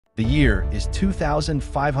The year is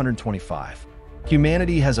 2525.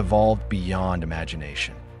 Humanity has evolved beyond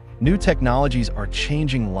imagination. New technologies are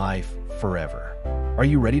changing life forever. Are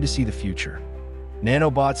you ready to see the future?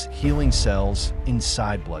 Nanobots healing cells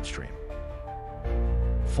inside bloodstream.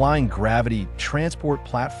 Flying gravity transport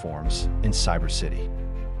platforms in Cybercity.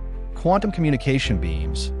 Quantum communication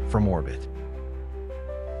beams from orbit.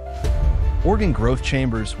 Organ growth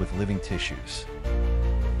chambers with living tissues.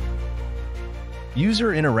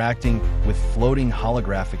 User interacting with floating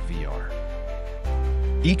holographic VR.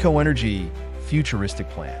 Eco-energy futuristic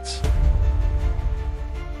plants.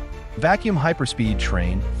 Vacuum hyperspeed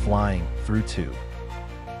train flying through tube.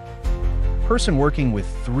 Person working with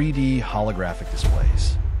 3D holographic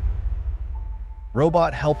displays.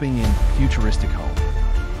 Robot helping in futuristic home.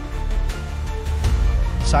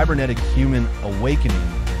 Cybernetic human awakening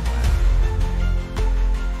in lab.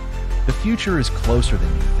 The future is closer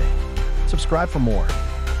than you think. Subscribe for more.